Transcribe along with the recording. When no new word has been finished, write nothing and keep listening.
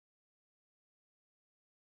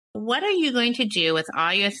What are you going to do with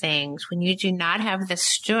all your things when you do not have the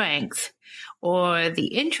strength or the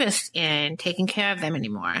interest in taking care of them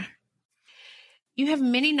anymore? You have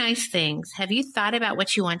many nice things. Have you thought about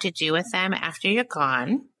what you want to do with them after you're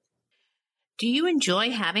gone? Do you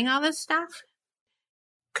enjoy having all this stuff?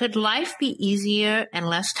 Could life be easier and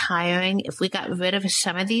less tiring if we got rid of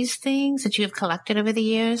some of these things that you have collected over the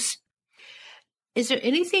years? Is there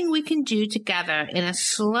anything we can do together in a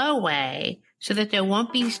slow way so that there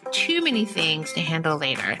won't be too many things to handle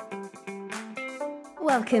later?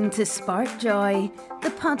 Welcome to Spark Joy, the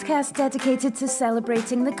podcast dedicated to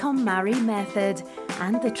celebrating the KonMari Method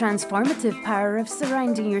and the transformative power of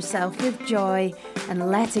surrounding yourself with joy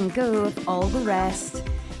and letting go of all the rest.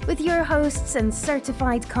 With your hosts and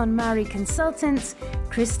certified KonMari consultants,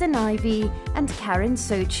 Kristyn Ivy and Karin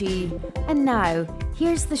Sochi. And now,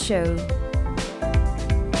 here's the show.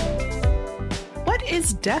 What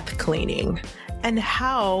is death cleaning and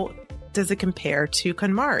how does it compare to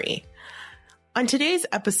KonMari? On today's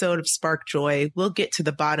episode of Spark Joy, we'll get to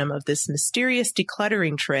the bottom of this mysterious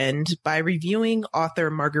decluttering trend by reviewing author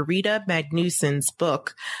Margareta Magnusson's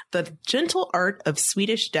book, The Gentle Art of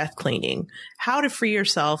Swedish Death Cleaning: How to Free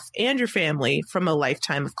Yourself and Your Family from a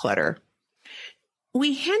Lifetime of Clutter.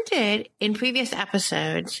 We hinted in previous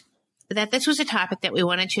episodes that this was a topic that we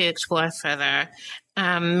wanted to explore further.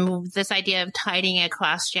 This idea of tidying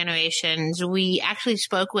across generations. We actually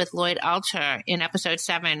spoke with Lloyd Alter in episode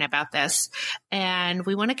 7 about this, and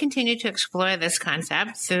we want to continue to explore this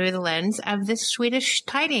concept through the lens of this Swedish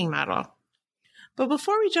tidying model. But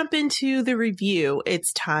before we jump into the review,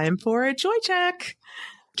 it's time for a joy check.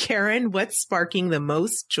 Karin, what's sparking the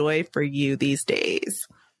most joy for you these days?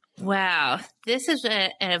 Wow, this is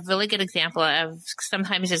a really good example of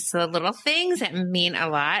sometimes it's the little things that mean a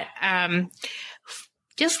lot.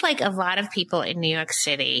 Just like a lot of people in New York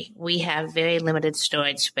City, we have very limited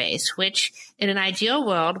storage space, which in an ideal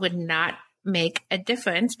world would not make a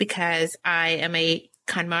difference because I am a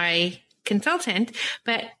KonMari consultant,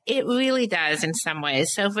 but it really does in some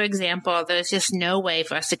ways. So, for example, there's just no way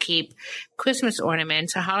for us to keep Christmas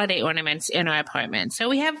ornaments or holiday ornaments in our apartment. So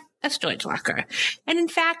we have a storage locker. And in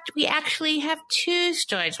fact, we actually have 2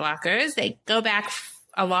 storage lockers. They go back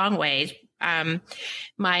a long way.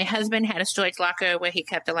 My husband had a storage locker where he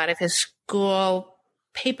kept a lot of his school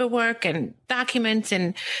paperwork and documents.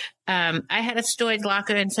 And I had a storage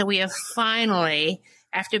locker. And so we have finally,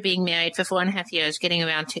 after being married for 4.5 years, getting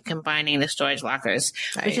around to combining the storage lockers,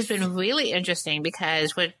 nice. Which has been really interesting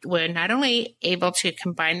because we're not only able to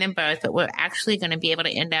combine them both, but we're actually going to be able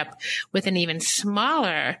to end up with an even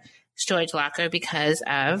smaller storage locker because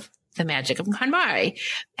of the magic of KonMari.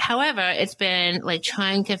 However, it's been like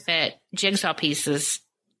trying to fit jigsaw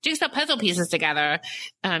puzzle pieces together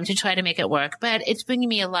to try to make it work. But it's bringing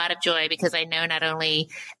me a lot of joy because I know not only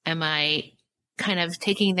am I kind of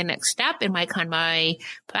taking the next step in my KonMari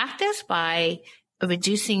practice by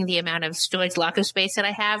reducing the amount of storage locker space that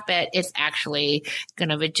I have, but it's actually going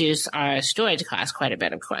to reduce our storage costs quite a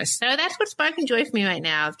bit, of course. So that's what's sparking joy for me right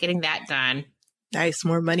now, is getting that done. Nice.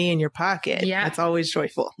 More money in your pocket. Yeah. That's always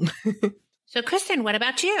joyful. So, Kristyn, what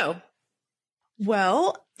about you?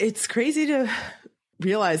 Well, it's crazy to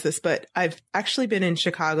realize this, but I've actually been in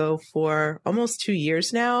Chicago for almost 2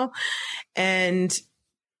 years now. And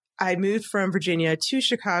I moved from Virginia to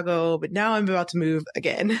Chicago, but now I'm about to move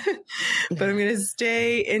again. But I'm going to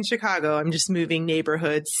stay in Chicago. I'm just moving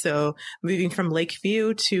neighborhoods. So moving from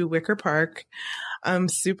Lakeview to Wicker Park. I'm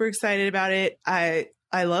super excited about it.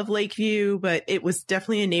 I love Lakeview, but it was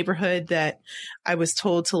definitely a neighborhood that I was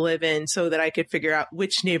told to live in so that I could figure out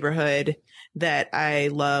which neighborhood that I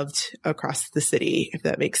loved across the city, if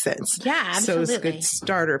that makes sense. Yeah, absolutely. So it's a good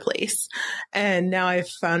starter place. And now I've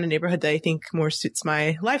found a neighborhood that I think more suits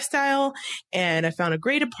my lifestyle. And I found a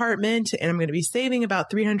great apartment, and I'm going to be saving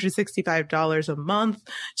about $365 a month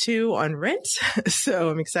too on rent. So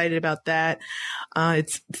I'm excited about that.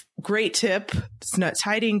 It's a great tip. It's not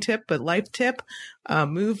tidying tip, but life tip.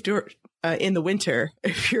 Move in the winter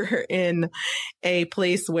if you're in a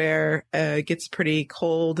place where it gets pretty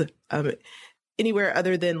cold. Anywhere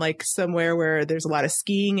other than like somewhere where there's a lot of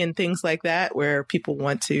skiing and things like that, where people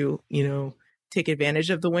want to, take advantage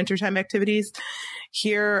of the wintertime activities.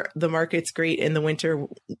 Here, the market's great in the winter.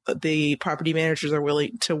 The property managers are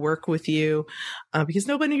willing to work with you because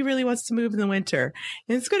nobody really wants to move in the winter.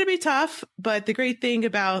 And it's going to be tough. But the great thing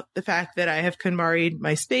about the fact that I have KonMari'd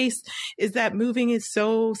my space is that moving is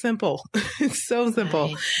so simple. It's so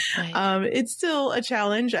simple. Right. It's still a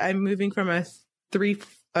challenge. I'm moving from a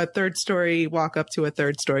third story walk up to a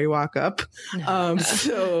third story walk up.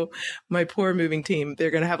 So my poor moving team,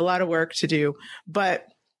 they're going to have a lot of work to do, but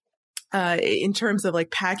In terms of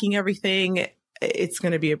like packing everything, it's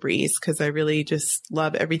going to be a breeze because I really just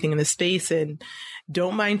love everything in the space and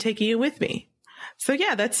don't mind taking it with me. So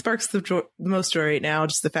yeah, that sparks the most joy right now.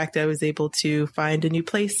 Just the fact that I was able to find a new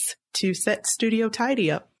place to set Studio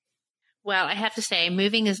Tidy up. Well, I have to say,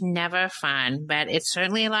 moving is never fun, but it's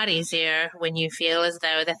certainly a lot easier when you feel as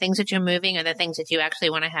though the things that you're moving are the things that you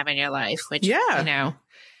actually want to have in your life, which, you know,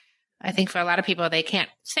 I think for a lot of people, they can't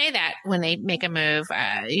say that when they make a move.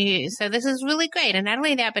 So this is really great. And not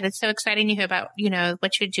only that, but it's so exciting to hear about, you know,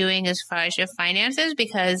 what you're doing as far as your finances,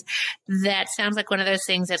 because that sounds like one of those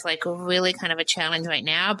things that's like really kind of a challenge right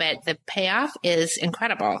now, but the payoff is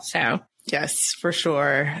incredible. So. Yes, for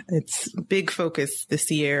sure. It's a big focus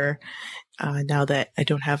this year now that I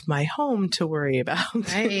don't have my home to worry about.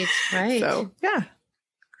 Right. So, yeah,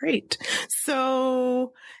 great.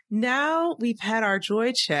 So now we've had our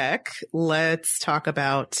joy check. Let's talk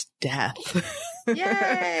about death.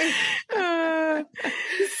 Yay!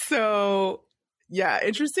 So, yeah,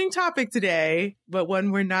 interesting topic today, but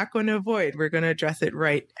one we're not going to avoid. We're going to address it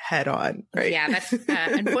right head on, right? Yeah, that's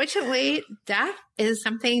unfortunately, death is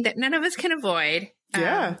something that none of us can avoid.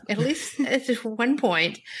 Yeah. At least at one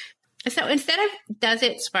point. So instead of does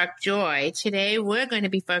it spark joy, today we're going to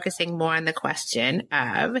be focusing more on the question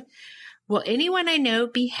of, will anyone I know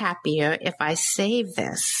be happier if I save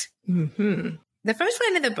this? Mm-hmm. The first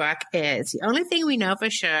line of the book is, the only thing we know for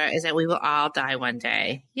sure is that we will all die one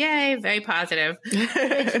day. Yay, very positive.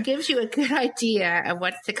 It gives you a good idea of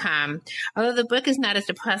what's to come, although the book is not as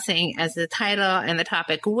depressing as the title and the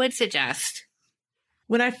topic would suggest.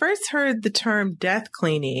 When I first heard the term death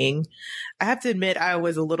cleaning, I have to admit I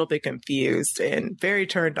was a little bit confused and very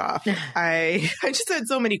turned off. I just had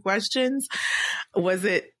so many questions. Was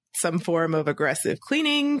it some form of aggressive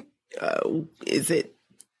cleaning?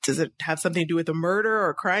 Does it have something to do with a murder or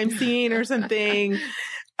a crime scene or something?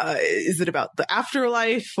 Is it about the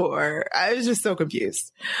afterlife? Or I was just so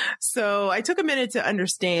confused. So I took a minute to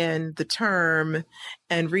understand the term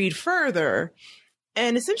and read further.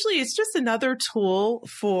 And essentially, it's just another tool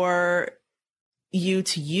for you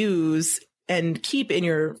to use and keep in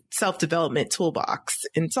your self-development toolbox.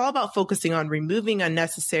 And it's all about focusing on removing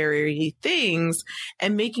unnecessary things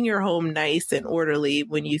and making your home nice and orderly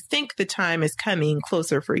when you think the time is coming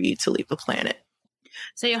closer for you to leave the planet.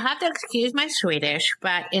 So you'll have to excuse my Swedish,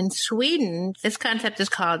 but in Sweden, this concept is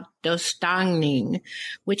called Dostadning,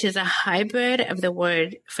 which is a hybrid of the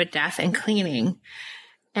word for death and cleaning.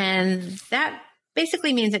 And that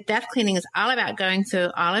basically means that death cleaning is all about going through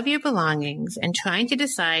all of your belongings and trying to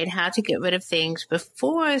decide how to get rid of things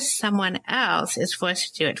before someone else is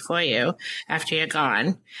forced to do it for you after you're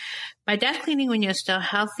gone. By death cleaning, when you're still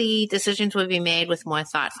healthy, decisions will be made with more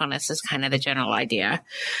thoughtfulness is kind of the general idea.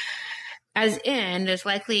 As in, there's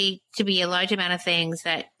likely to be a large amount of things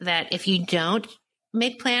that if you don't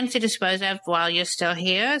make plans to dispose of while you're still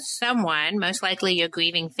here, someone, most likely your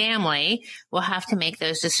grieving family, will have to make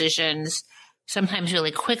those decisions sometimes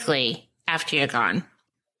really quickly after you're gone.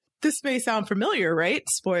 This may sound familiar, right?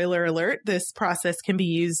 Spoiler alert, this process can be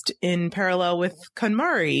used in parallel with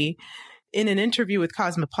KonMari. In an interview with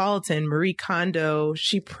Cosmopolitan, Marie Kondo,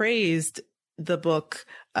 she praised the book,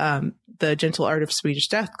 The Gentle Art of Swedish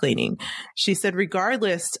Death Cleaning. She said,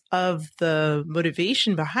 regardless of the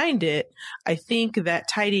motivation behind it, I think that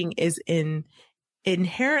tidying is an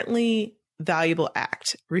inherently valuable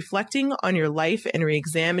act. Reflecting on your life and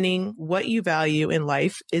re-examining what you value in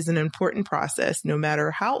life is an important process, no matter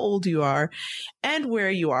how old you are and where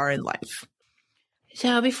you are in life.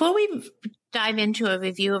 So before we dive into a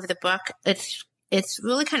review of the book, it's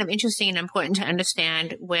really kind of interesting and important to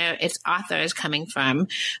understand where its author is coming from.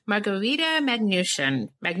 Margareta Magnusson,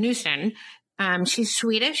 she's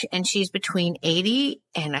Swedish and she's between 80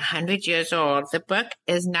 and 100 years old. The book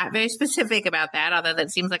is not very specific about that, although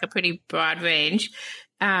that seems like a pretty broad range.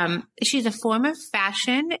 She's a former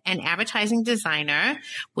fashion and advertising designer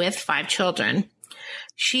with 5 children.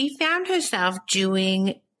 She found herself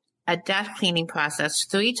doing a death cleaning process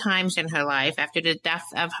 3 times in her life after the death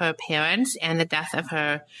of her parents and the death of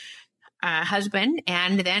her husband,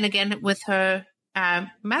 and then again with her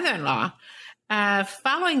mother-in-law.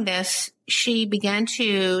 Following this, she began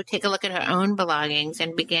to take a look at her own belongings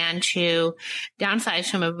and began to downsize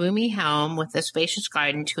from a roomy home with a spacious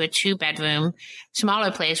garden to a 2-bedroom,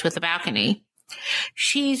 smaller place with a balcony.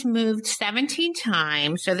 She's moved 17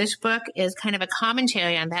 times, so this book is kind of a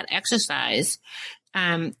commentary on that exercise.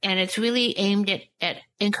 And it's really aimed at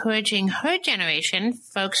encouraging her generation,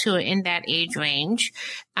 folks who are in that age range,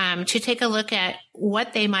 to take a look at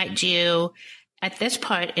what they might do at this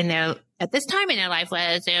time in their life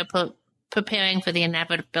as they're preparing for the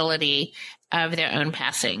inevitability of their own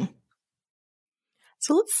passing.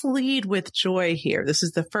 So let's lead with Joy here. This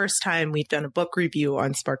is the first time we've done a book review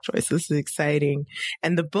on Spark Joy, so this is exciting.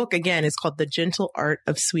 And the book, again, is called The Gentle Art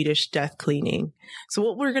of Swedish Death Cleaning. So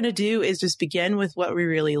what we're going to do is just begin with what we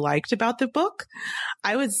really liked about the book.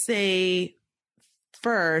 I would say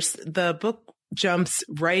first, the book jumps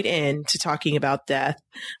right into talking about death,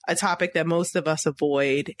 a topic that most of us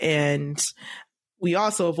avoid. And we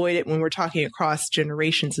also avoid it when we're talking across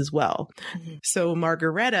generations as well. Mm-hmm. So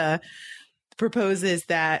Margareta proposes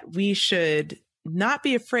that we should not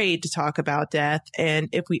be afraid to talk about death. And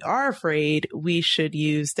if we are afraid, we should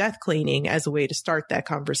use death cleaning as a way to start that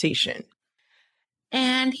conversation.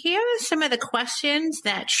 And here are some of the questions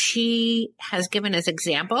that she has given as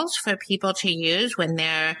examples for people to use when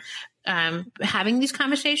they're having these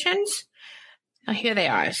conversations. Oh, here they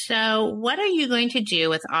are. So what are you going to do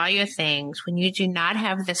with all your things when you do not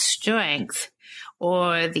have the strength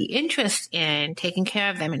or the interest in taking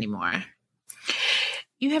care of them anymore?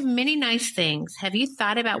 You have many nice things. Have you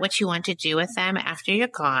thought about what you want to do with them after you're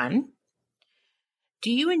gone?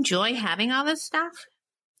 Do you enjoy having all this stuff?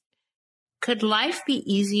 Could life be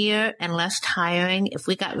easier and less tiring if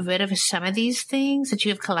we got rid of some of these things that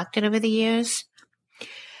you have collected over the years?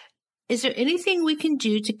 Is there anything we can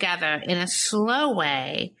do together in a slow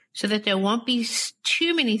way so that there won't be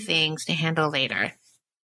too many things to handle later?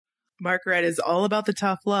 Margaret is all about the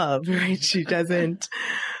tough love, right? She doesn't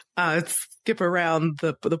skip around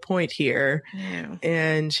the point here. Yeah.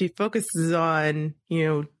 And she focuses on,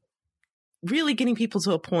 really getting people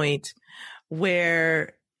to a point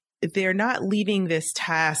where they're not leaving this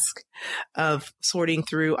task of sorting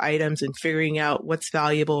through items and figuring out what's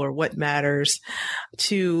valuable or what matters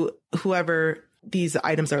to whoever these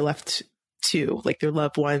items are left to, like their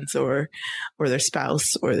loved ones or their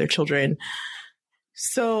spouse or their children.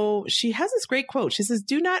 So she has this great quote. She says,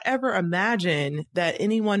 "Do not ever imagine that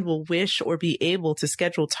anyone will wish or be able to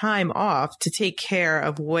schedule time off to take care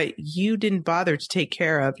of what you didn't bother to take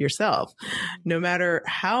care of yourself. No matter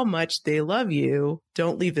how much they love you,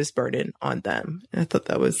 don't leave this burden on them." And I thought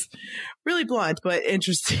that was really blunt, but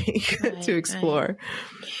interesting to explore.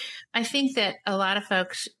 Right. I think that a lot of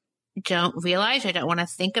folks don't realize or don't want to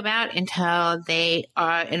think about until they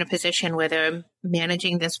are in a position where they're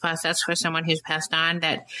managing this process for someone who's passed on,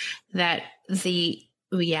 that the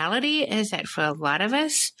reality is that for a lot of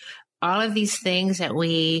us, all of these things that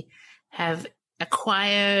we have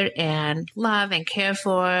acquired and love and care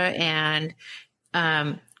for and,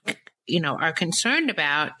 are concerned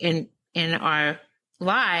about in our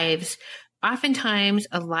lives, oftentimes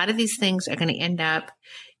a lot of these things are going to end up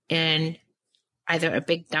in either a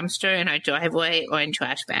big dumpster in our driveway or in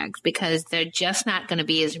trash bags, because they're just not going to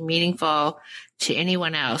be as meaningful to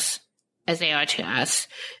anyone else as they are to us.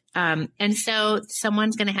 And so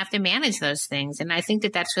someone's going to have to manage those things. And I think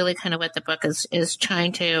that that's really kind of what the book is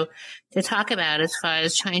trying to talk about, as far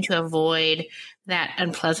as trying to avoid that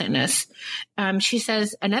unpleasantness. She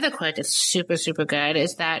says, another quote that's super, super good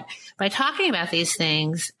is that by talking about these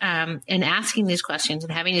things, and asking these questions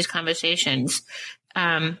and having these conversations,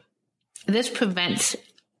 this prevents,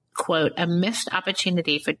 quote, a missed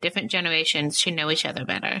opportunity for different generations to know each other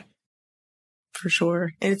better. For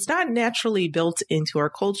sure. And it's not naturally built into our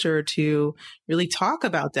culture to really talk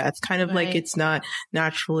about that. It's kind of Right. like it's not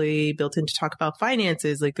naturally built in to talk about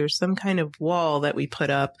finances. Like there's some kind of wall that we put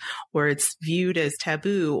up where it's viewed as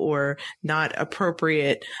taboo or not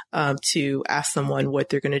appropriate to ask someone what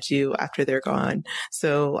they're going to do after they're gone.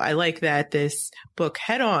 So I like that this book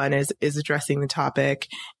head on is addressing the topic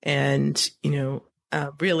and,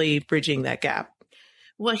 really bridging that gap.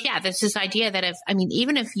 Well, yeah, there's this idea that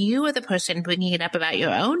even if you are the person bringing it up about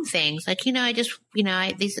your own things, like, this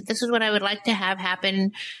is what I would like to have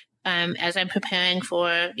happen, as I'm preparing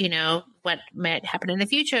for, what might happen in the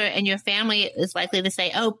future. And your family is likely to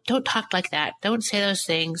say, "Oh, don't talk like that. Don't say those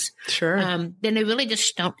things." Sure. Then they really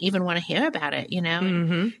just don't even want to hear about it,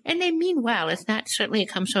 Mm-hmm. and they mean well. It's not, certainly it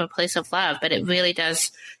comes from a place of love, but it really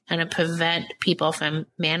does kind of prevent people from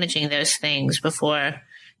managing those things before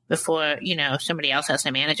somebody else has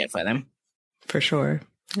to manage it for them. For sure.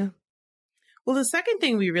 Yeah. Well, the second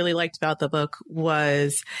thing we really liked about the book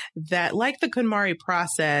was that, like the KonMari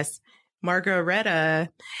process, Margareta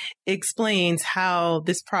explains how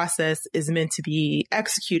this process is meant to be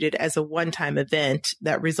executed as a one-time event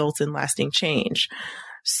that results in lasting change.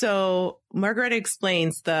 So Margareta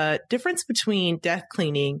explains the difference between death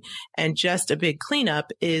cleaning and just a big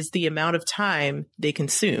cleanup is the amount of time they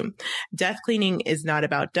consume. Death cleaning is not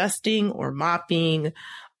about dusting or mopping.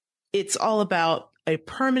 It's all about a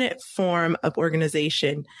permanent form of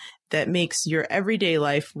organization that makes your everyday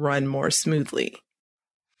life run more smoothly.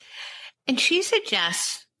 And she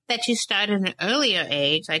suggests that you start at an earlier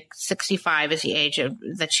age, like 65 is the age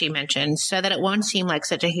that she mentioned, so that it won't seem like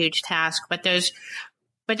such a huge task. But there's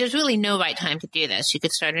really no right time to do this. You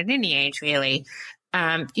could start at any age, really.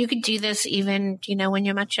 You could do this even, when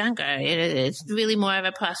you're much younger. It's really more of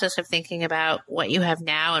a process of thinking about what you have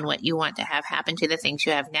now and what you want to have happen to the things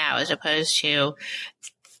you have now, as opposed to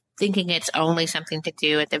thinking it's only something to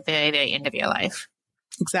do at the very, very end of your life.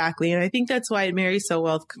 Exactly. And I think that's why it marries so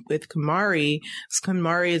well with KonMari.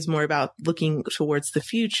 KonMari is more about looking towards the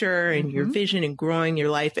future and your vision and growing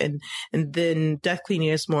your life. And then death cleaning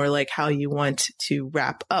is more like how you want to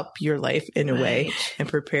wrap up your life in a way and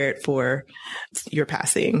prepare it for your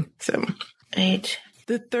passing. So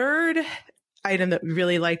the third item that we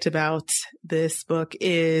really liked about this book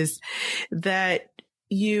is that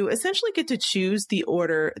you essentially get to choose the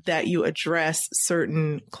order that you address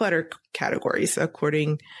certain clutter categories,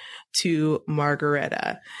 according to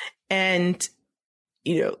Margareta. And,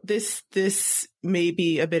 this may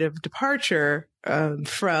be a bit of departure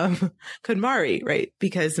from KonMari, right?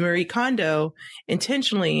 Because Marie Kondo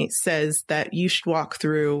intentionally says that you should walk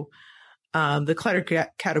through the clutter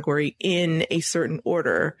category in a certain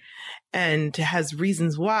order, and has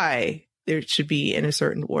reasons why there should be in a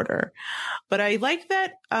certain order. But I like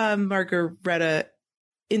that Margareta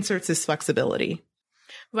inserts this flexibility.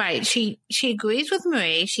 Right. She agrees with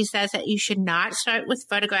Marie. She says that you should not start with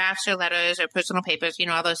photographs or letters or personal papers,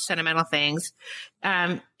 all those sentimental things.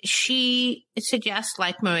 She suggests,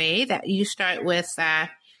 like Marie, that you start with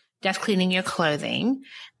death cleaning your clothing.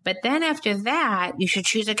 But then after that, you should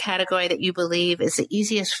choose a category that you believe is the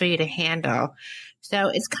easiest for you to handle. So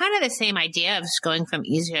it's kind of the same idea of going from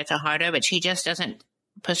easier to harder, but she just doesn't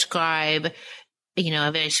prescribe,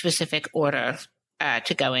 a very specific order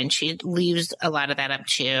to go in. She leaves a lot of that up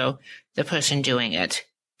to the person doing it.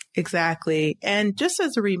 Exactly. And just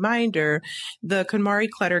as a reminder, the KonMari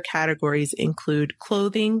clutter categories include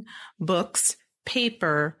clothing, books,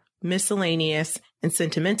 paper, miscellaneous, and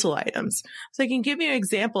sentimental items. So I can give you an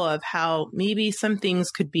example of how maybe some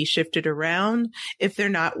things could be shifted around if they're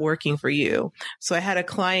not working for you. So I had a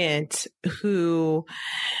client who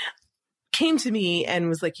came to me and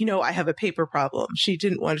was like, I have a paper problem. She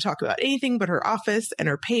didn't want to talk about anything but her office and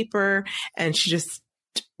her paper. And she just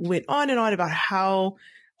went on and on about how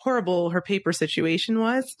horrible her paper situation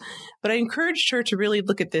was. But I encouraged her to really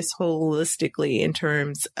look at this holistically in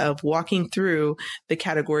terms of walking through the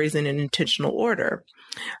categories in an intentional order.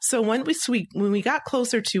 So when we got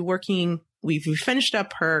closer to working, we finished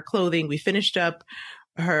up her clothing, we finished up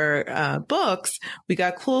her books, we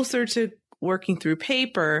got closer to working through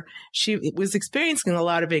paper, she was experiencing a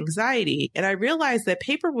lot of anxiety. And I realized that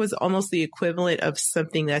paper was almost the equivalent of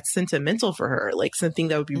something that's sentimental for her, like something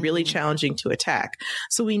that would be really challenging to attack.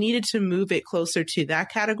 So we needed to move it closer to that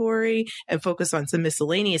category and focus on some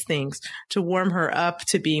miscellaneous things to warm her up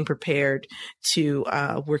to being prepared to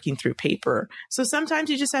working through paper. So sometimes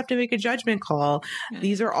you just have to make a judgment call.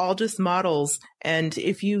 These are all just models. And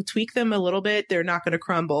if you tweak them a little bit, they're not going to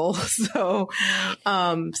crumble. So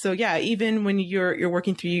yeah, even when you're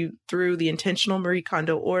working through the intentional Marie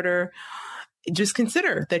Kondo order, just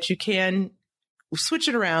consider that you can switch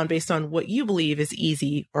it around based on what you believe is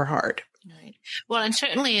easy or hard. Right. Well, and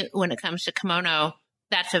certainly when it comes to kimono,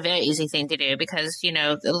 that's a very easy thing to do because,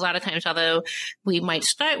 a lot of times, although we might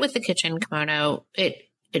start with the kitchen kimono,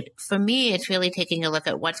 for me, it's really taking a look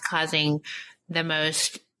at what's causing the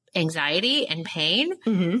most anxiety and pain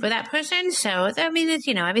for that person. So, it's,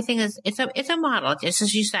 everything it's a model. Just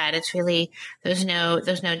as you said, it's really, there's no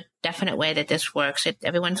definite way that this works.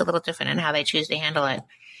 Everyone's a little different in how they choose to handle it.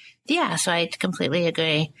 Yeah. So I completely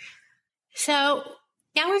agree. So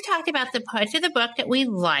now we've talked about the parts of the book that we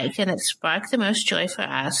liked and that sparked the most joy for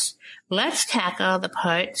us. Let's tackle the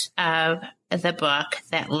parts of the book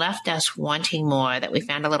that left us wanting more, that we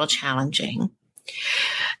found a little challenging.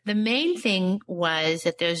 The main thing was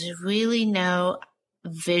that there's really no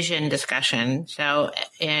vision discussion. So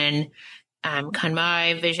in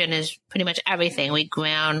KonMari, vision is pretty much everything. We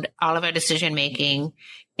ground all of our decision making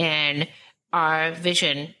in our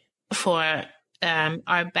vision for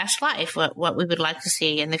our best life, what we would like to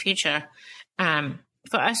see in the future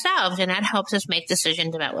for ourselves. And that helps us make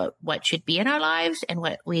decisions about what should be in our lives and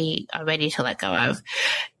what we are ready to let go of.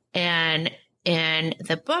 And in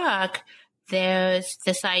the book, there's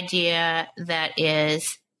this idea that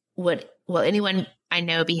is, will anyone I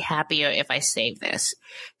know be happier if I save this?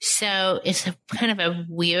 So it's a kind of a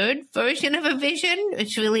weird version of a vision.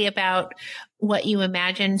 It's really about what you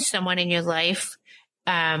imagine someone in your life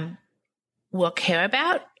will care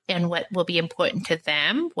about and what will be important to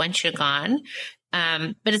them once you're gone.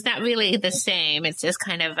 But it's not really the same. It's just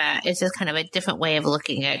kind of a different way of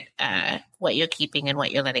looking at what you're keeping and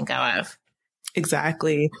what you're letting go of.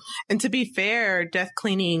 Exactly. And to be fair, death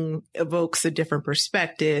cleaning evokes a different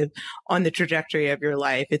perspective on the trajectory of your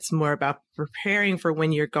life. It's more about preparing for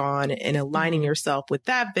when you're gone and aligning yourself with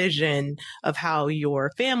that vision of how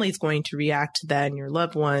your family is going to react to that and your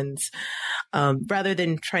loved ones, rather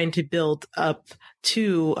than trying to build up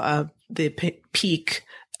to the peak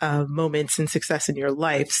moments and success in your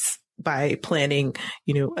life by planning,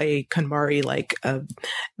 a KonMari like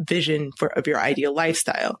vision of your ideal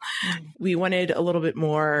lifestyle. We wanted a little bit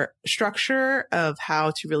more structure of how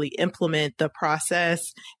to really implement the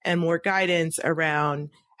process and more guidance around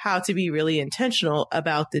how to be really intentional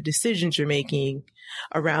about the decisions you're making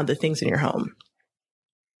around the things in your home.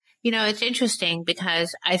 It's interesting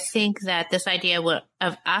because I think that this idea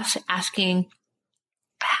of us asking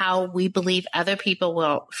how we believe other people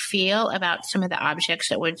will feel about some of the objects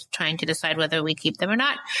that we're trying to decide whether we keep them or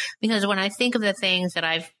not. Because when I think of the things that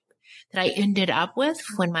I ended up with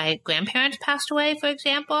when my grandparents passed away, for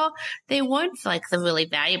example, they weren't like the really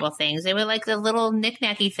valuable things. They were like the little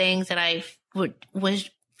knick-knacky things that I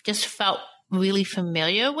just felt really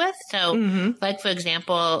familiar with. So like, for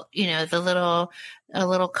example, a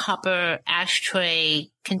little copper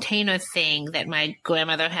ashtray container thing that my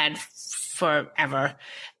grandmother had forever.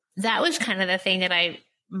 That was kind of the thing that I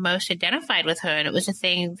most identified with her. And it was a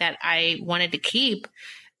thing that I wanted to keep.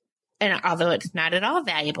 And although it's not at all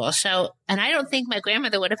valuable. So, and I don't think my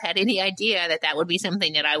grandmother would have had any idea that that would be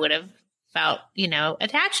something that I would have felt,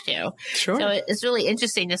 attached to. Sure. So it's really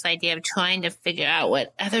interesting, this idea of trying to figure out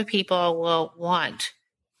what other people will want.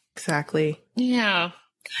 Exactly. Yeah.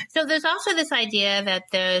 So there's also this idea that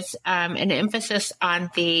there's an emphasis on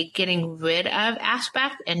the getting rid of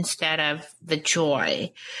aspect instead of the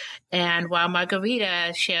joy. And while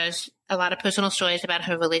Margareta shares a lot of personal stories about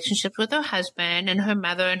her relationships with her husband and her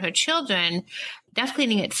mother and her children, death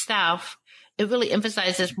cleaning itself, it really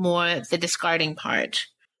emphasizes more the discarding part.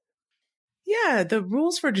 Yeah, the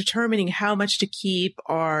rules for determining how much to keep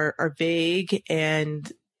are vague,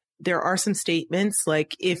 and there are some statements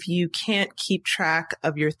like, if you can't keep track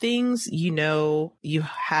of your things, you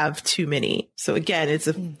have too many. So again, it's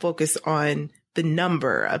a focus on the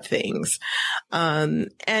number of things.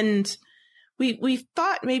 And we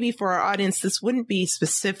thought maybe for our audience, this wouldn't be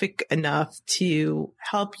specific enough to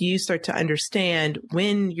help you start to understand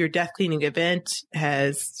when your death cleaning event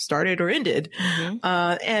has started or ended.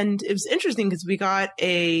 And it was interesting because we got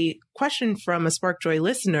a question from a Spark Joy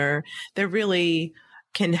listener that really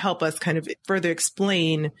can help us kind of further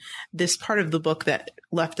explain this part of the book that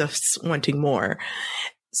left us wanting more.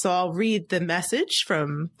 So I'll read the message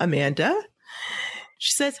from Amanda.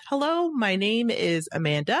 She says, "Hello, my name is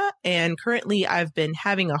Amanda, and currently I've been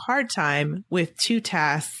having a hard time with two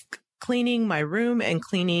tasks, cleaning my room and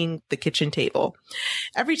cleaning the kitchen table.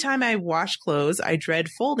 Every time I wash clothes, I dread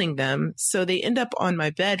folding them, so they end up on my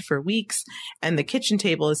bed for weeks, and the kitchen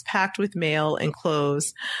table is packed with mail and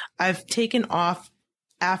clothes I've taken off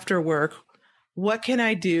after work. What can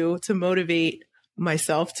I do to motivate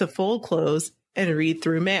myself to fold clothes and read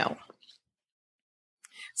through mail?"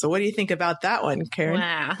 So what do you think about that one, Karin?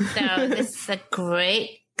 Wow. So this is a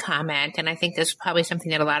great comment. And I think this is probably something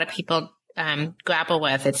that a lot of people grapple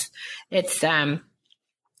with. It's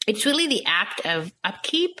really the act of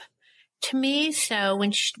upkeep to me. So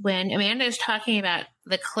when Amanda is talking about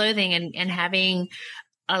the clothing and having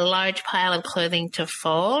a large pile of clothing to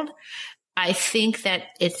fold, I think that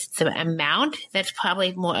it's the amount that's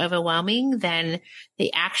probably more overwhelming than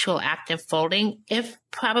the actual act of folding. If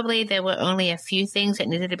probably there were only a few things that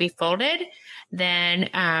needed to be folded, then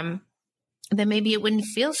maybe it wouldn't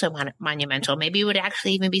feel so monumental. Maybe it would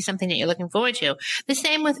actually even be something that you're looking forward to. The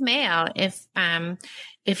same with mail.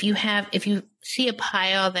 If you see a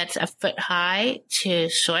pile that's a foot high to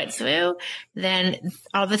sort through, then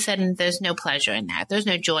all of a sudden there's no pleasure in that. There's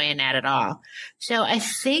no joy in that at all. So I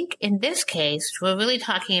think in this case, we're really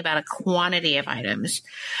talking about a quantity of items.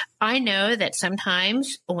 I know that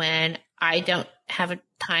sometimes when I don't have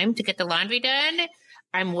time to get the laundry done,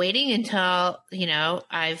 I'm waiting until,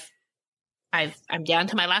 I'm down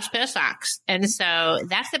to my last pair of socks. And so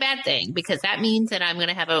that's the bad thing, because that means that I'm going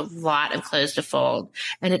to have a lot of clothes to fold,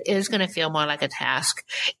 and it is going to feel more like a task.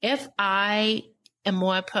 If I am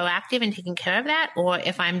more proactive in taking care of that, or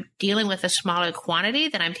if I'm dealing with a smaller quantity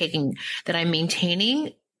that I'm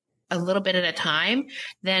maintaining a little bit at a time,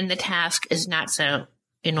 then the task is not so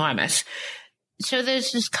enormous. So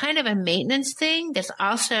there's this kind of a maintenance thing that's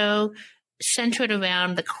also centered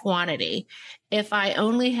around the quantity. If I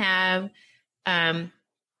only have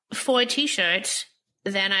 4 t-shirts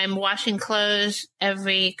then I'm washing clothes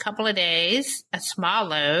every couple of days, a small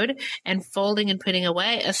load, and folding and putting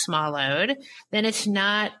away a small load, then it's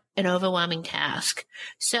not an overwhelming task.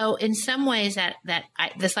 So in some ways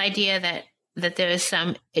this idea that there is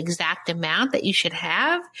some exact amount that you should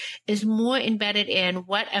have is more embedded in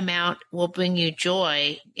what amount will bring you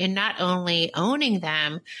joy in not only owning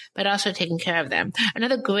them, but also taking care of them.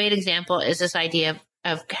 Another great example is this idea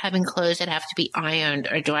of having clothes that have to be ironed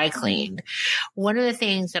or dry cleaned. One of the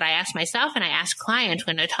things that I ask myself and I ask clients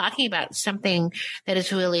when they're talking about something that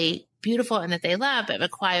is really beautiful and that they love, but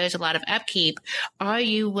requires a lot of upkeep, are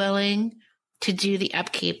you willing to do the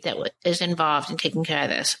upkeep that is involved in taking care of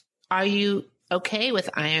this? Are you okay with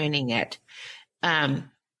ironing it?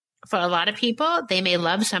 For a lot of people, they may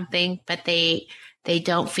love something, but they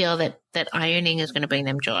don't feel that ironing is going to bring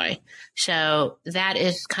them joy. So that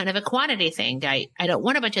is kind of a quantity thing. I don't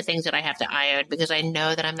want a bunch of things that I have to iron because I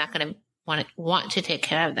know that I'm not going to want to take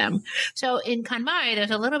care of them. So in KonMari,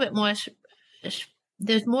 there's a little bit more,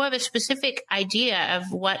 there's more of a specific idea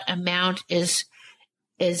of what amount is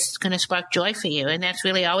going to spark joy for you. And that's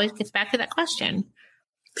really always gets back to that question.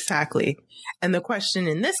 Exactly. And the question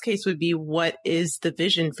in this case would be, what is the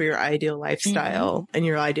vision for your ideal lifestyle and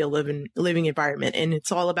your ideal living environment? And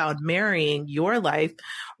it's all about marrying your life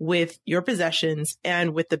with your possessions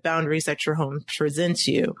and with the boundaries that your home presents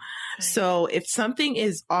you. Right. So if something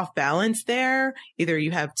is off balance there, either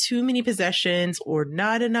you have too many possessions or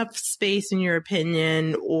not enough space in your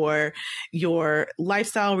opinion, or your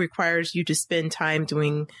lifestyle requires you to spend time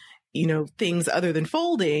doing things other than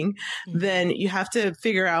folding, then you have to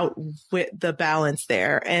figure out the balance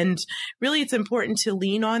there. And really, it's important to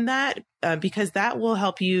lean on that because that will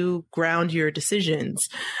help you ground your decisions.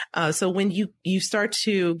 So when you start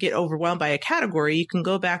to get overwhelmed by a category, you can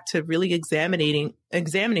go back to really examining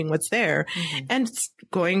what's there and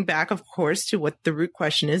going back, of course, to what the root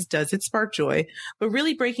question is. Does it spark joy? But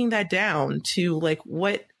really breaking that down to like,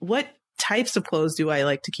 what types of clothes do I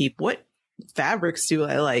like to keep? What fabrics do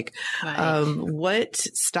I like? Right. What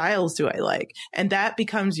styles do I like? And that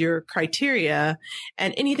becomes your criteria,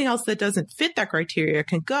 and anything else that doesn't fit that criteria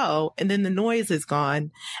can go. And then the noise is gone,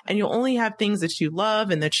 and you'll only have things that you love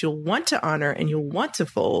and that you'll want to honor and you'll want to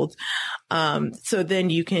fold. So then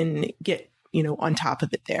you can get on top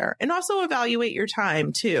of it there, and also evaluate your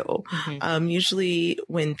time too. Usually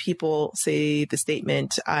when people say the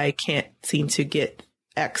statement, I can't seem to get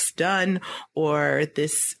X done, or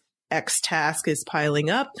this X task is piling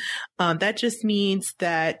up, that just means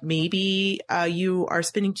that maybe you are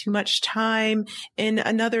spending too much time in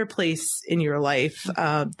another place in your life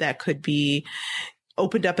that could be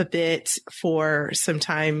opened up a bit for some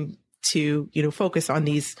time to, focus on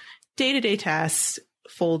these day-to-day tasks,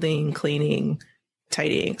 folding, cleaning,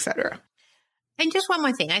 tidying, etc. And just one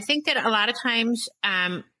more thing. I think that a lot of times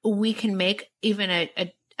we can make even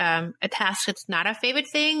a task that's not our favorite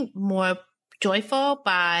thing more joyful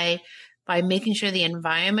by making sure the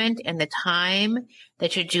environment and the time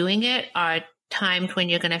that you're doing it are times when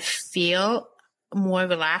you're going to feel more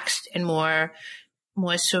relaxed and more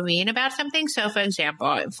serene about something. So for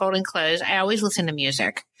example, folding clothes, I always listen to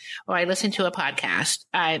music or I listen to a podcast.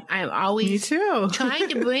 I'm always trying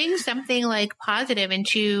to bring something like positive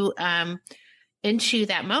into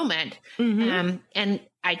that moment. And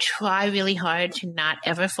I try really hard to not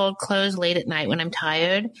ever fold clothes late at night when I'm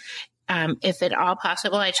tired. If at all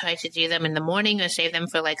possible, I try to do them in the morning or save them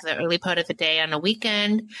for like the early part of the day on a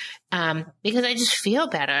weekend, because I just feel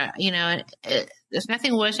better. There's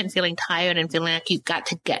nothing worse than feeling tired and feeling like you've got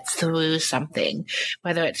to get through something,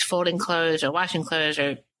 whether it's folding clothes or washing clothes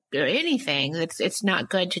or anything. It's not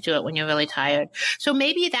good to do it when you're really tired. So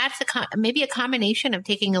maybe that's maybe a combination of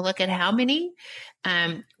taking a look at how many,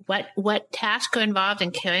 what tasks are involved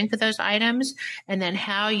in caring for those items, and then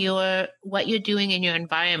what you're doing in your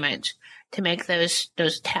environment to make those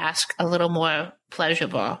tasks a little more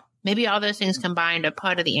pleasurable. Maybe all those things combined are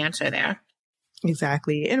part of the answer there.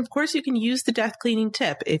 Exactly. And of course, you can use the death cleaning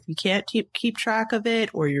tip. If you can't keep track of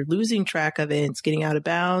it, or you're losing track of it, it's getting out of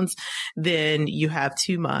bounds, then you have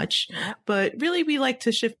too much. But really, we like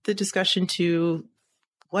to shift the discussion to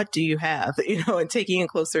what do you have, and taking a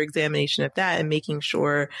closer examination of that and making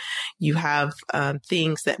sure you have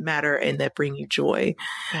things that matter and that bring you joy.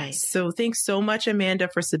 Right. So thanks so much, Amanda,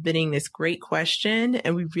 for submitting this great question.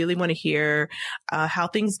 And we really want to hear how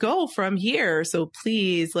things go from here. So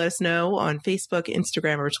please let us know on Facebook,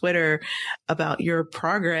 Instagram, or Twitter about your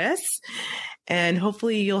progress. And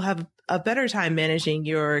hopefully you'll have a better time managing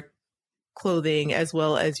your clothing as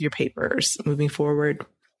well as your papers moving forward.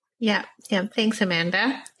 Yeah. Thanks,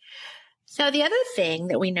 Amanda. So the other thing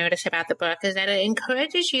that we notice about the book is that it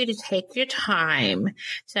encourages you to take your time.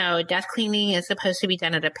 So death cleaning is supposed to be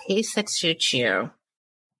done at a pace that suits you.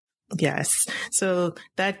 Yes. So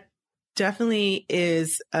that definitely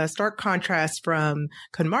is a stark contrast from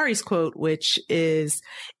KonMari's quote, which is,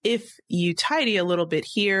 if you tidy a little bit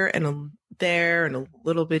here and there and a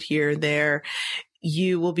little bit here and there,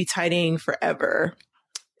 you will be tidying forever.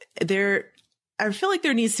 I feel like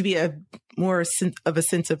there needs to be a more of a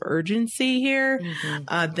sense of urgency here.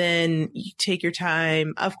 Then you take your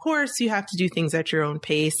time. Of course, you have to do things at your own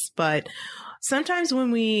pace, but sometimes when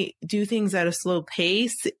we do things at a slow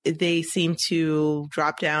pace, they seem to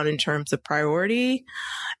drop down in terms of priority.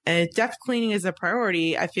 And if death cleaning is a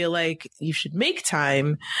priority, I feel like you should make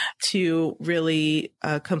time to really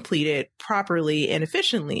complete it properly and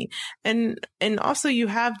efficiently. And also you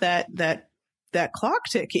have that clock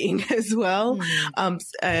ticking as well.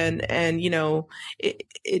 And, you know,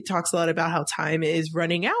 it talks a lot about how time is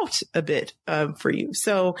running out a bit, for you.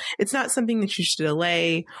 So it's not something that you should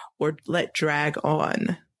delay or let drag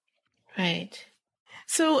on. Right.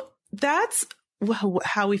 So that's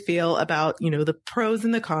how we feel about, you know, the pros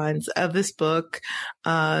and the cons of this book.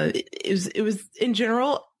 It was in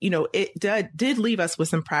general, you know, it did leave us with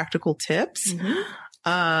some practical tips.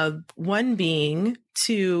 One being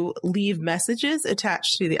to leave messages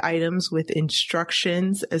attached to the items with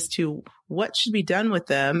instructions as to what should be done with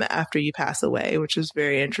them after you pass away, which is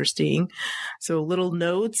very interesting. So little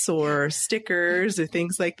notes or stickers or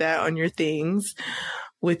things like that on your things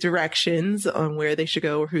with directions on where they should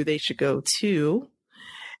go or who they should go to.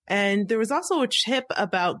 And there was also a tip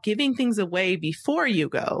about giving things away before you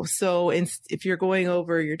go. So if you're going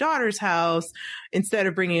over your daughter's house, instead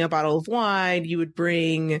of bringing a bottle of wine, you would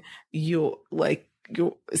bring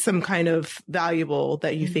some kind of valuable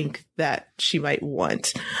that you think that she might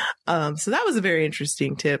want. So that was a very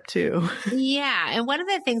interesting tip too. Yeah. And one of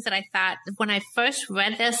the things that I thought when I first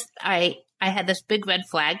read this, I had this big red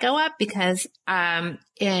flag go up because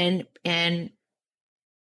in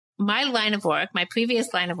my line of work, my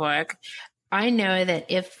previous line of work, I know that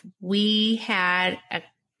if we had a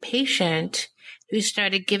patient who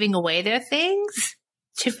started giving away their things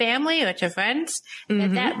to family or to friends,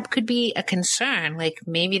 that could be a concern. Like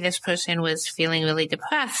maybe this person was feeling really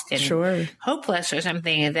depressed and hopeless or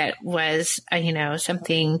something that was,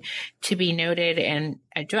 something to be noted and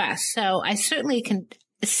addressed. So I certainly can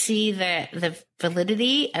see the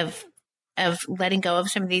validity of letting go of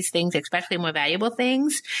some of these things, especially more valuable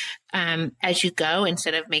things, as you go,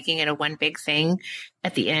 instead of making it a one big thing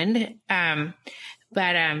at the end.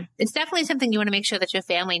 But it's definitely something you want to make sure that your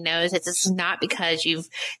family knows that this is not because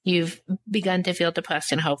you've begun to feel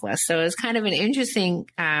depressed and hopeless. So it's kind of an interesting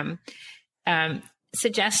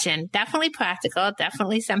suggestion. Definitely practical,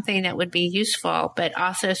 definitely something that would be useful, but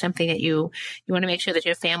also something that you want to make sure that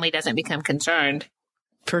your family doesn't become concerned.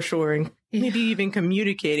 For sure. And maybe even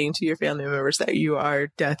communicating to your family members that you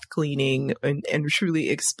are death cleaning and truly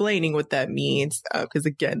explaining what that means. Because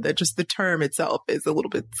again, just the term itself is a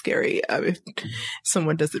little bit scary if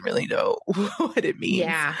someone doesn't really know what it means.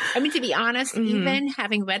 Yeah. I mean, to be honest, even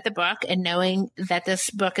having read the book and knowing that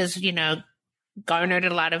this book is, garnered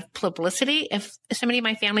a lot of publicity. If somebody in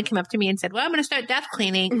my family came up to me and said, well, I'm going to start death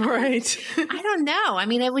cleaning. Right. I don't know. I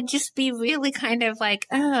mean, it would just be really kind of like,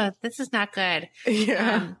 oh, this is not good.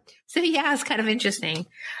 Yeah. So yeah, it's kind of interesting.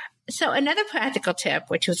 So another practical tip,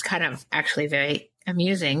 which was kind of actually very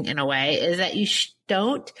amusing in a way, is that you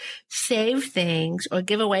don't save things or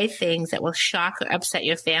give away things that will shock or upset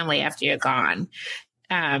your family after you're gone.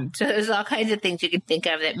 So there's all kinds of things you can think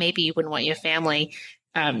of that maybe you wouldn't want your family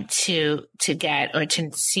to get or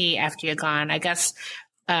to see after you're gone. I guess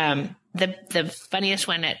the funniest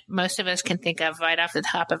one that most of us can think of right off the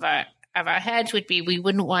top of our heads would be we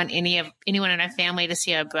wouldn't want anyone in our family to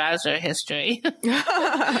see our browser history.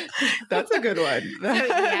 That's a good one. So,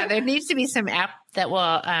 yeah, there needs to be some app that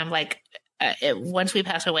will once we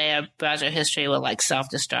pass away, our browser history will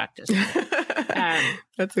self-destruct.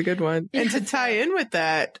 That's a good one. And to tie in with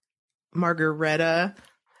that, Margareta,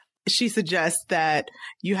 she suggests that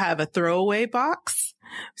you have a throwaway box.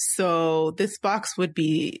 So this box would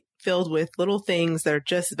be filled with little things that are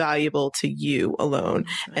just valuable to you alone.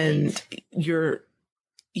 Right. And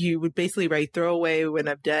you would basically write throwaway when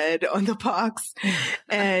I'm dead on the box.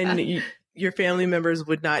 And your family members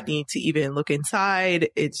would not need to even look inside.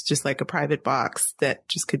 It's just like a private box that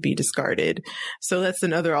just could be discarded. So that's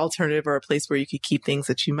another alternative or a place where you could keep things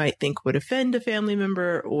that you might think would offend a family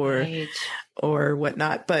member or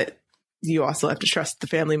whatnot. But you also have to trust the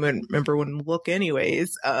family member wouldn't look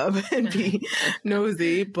anyways, and be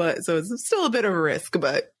nosy. But so it's still a bit of a risk,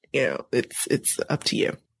 but it's up to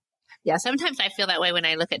you. Yeah, sometimes I feel that way when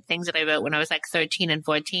I look at things that I wrote when I was like 13 and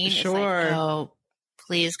 14. Sure. It's like, oh,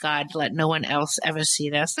 please, God, let no one else ever see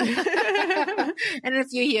this. And in a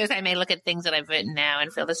few years, I may look at things that I've written now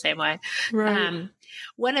and feel the same way. Right.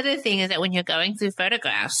 One other thing is that when you're going through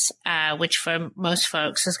photographs, which for most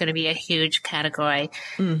folks is going to be a huge category,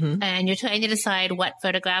 and you're trying to decide what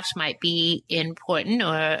photographs might be important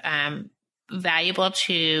or valuable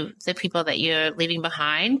to the people that you're leaving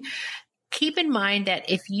behind, keep in mind that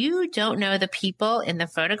if you don't know the people in the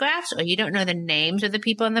photographs or you don't know the names of the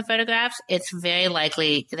people in the photographs, it's very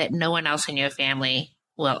likely that no one else in your family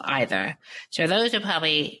will either. So those are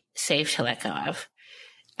probably safe to let go of.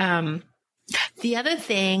 The other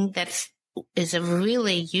thing is a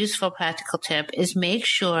really useful practical tip is make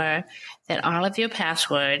sure that all of your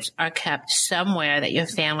passwords are kept somewhere that your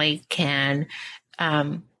family can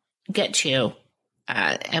get to.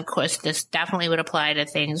 Of course, this definitely would apply to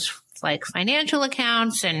things like financial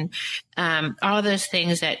accounts and all of those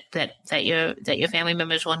things that your family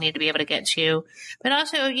members will need to be able to get to, but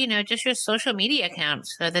also, just your social media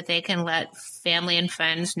accounts so that they can let family and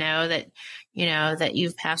friends know that, that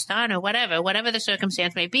you've passed on or whatever the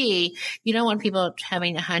circumstance may be. You don't want people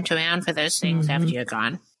having to hunt around for those things after you're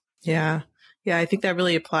gone. Yeah. Yeah. I think that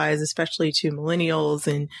really applies, especially to millennials,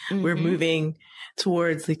 and we're moving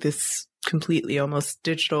towards like this completely almost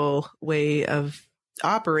digital way of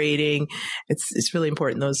operating. It's really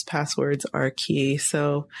important. Those passwords are key.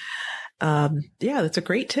 So, that's a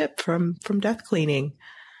great tip from death cleaning.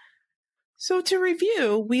 So to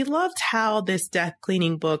review, we loved how this death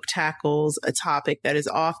cleaning book tackles a topic that is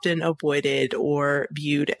often avoided or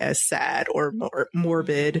viewed as sad or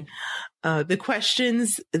morbid. The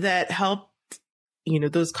questions that help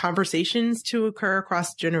those conversations to occur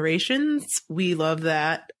across generations. We love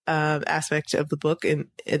that aspect of the book and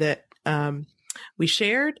that we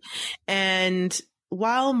shared. And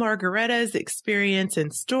while Margareta's experience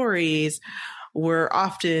and stories were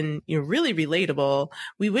often really relatable,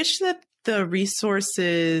 we wish that the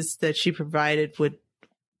resources that she provided would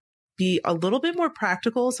be a little bit more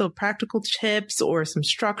practical. So practical tips or some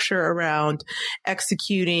structure around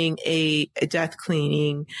executing a death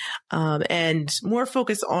cleaning, and more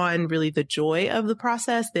focus on really the joy of the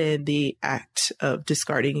process than the act of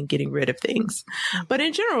discarding and getting rid of things. But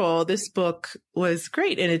in general, this book was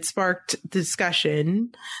great, and it sparked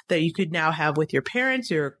discussion that you could now have with your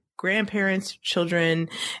parents, your grandparents, children,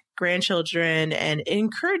 grandchildren, and it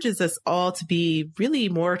encourages us all to be really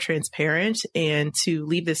more transparent and to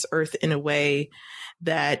leave this earth in a way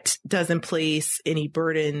that doesn't place any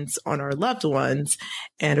burdens on our loved ones,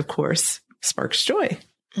 and of course, sparks joy.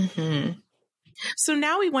 So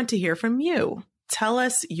now we want to hear from you. Tell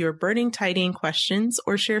us your burning tidying questions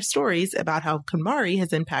or share stories about how KonMari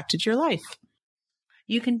has impacted your life.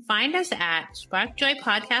 You can find us at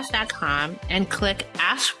sparkjoypodcast.com and click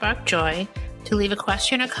Ask Spark Joy to leave a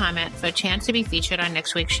question or comment for a chance to be featured on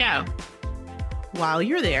next week's show. While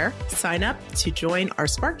you're there, sign up to join our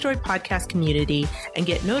Spark Joy podcast community and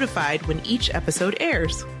get notified when each episode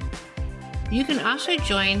airs. You can also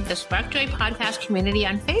join the Spark Joy podcast community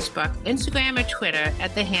on Facebook, Instagram, or Twitter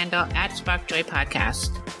at the handle at Spark Joy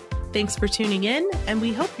Podcast. Thanks for tuning in, and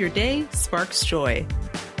we hope your day sparks joy.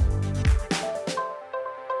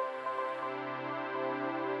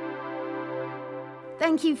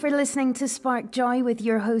 Thank you for listening to Spark Joy with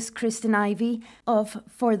your host, Kristyn Ivy of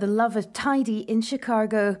For the Love of Tidy in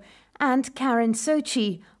Chicago and Karin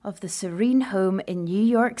Sochi of the Serene Home in New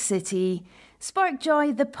York City. Spark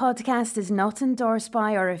Joy, the podcast, is not endorsed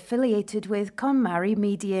by or affiliated with KonMari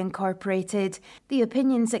Media Incorporated. The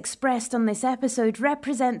opinions expressed on this episode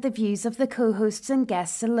represent the views of the co-hosts and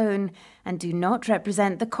guests alone and do not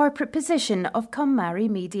represent the corporate position of KonMari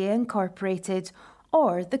Media Incorporated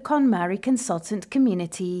or the KonMari consultant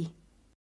community.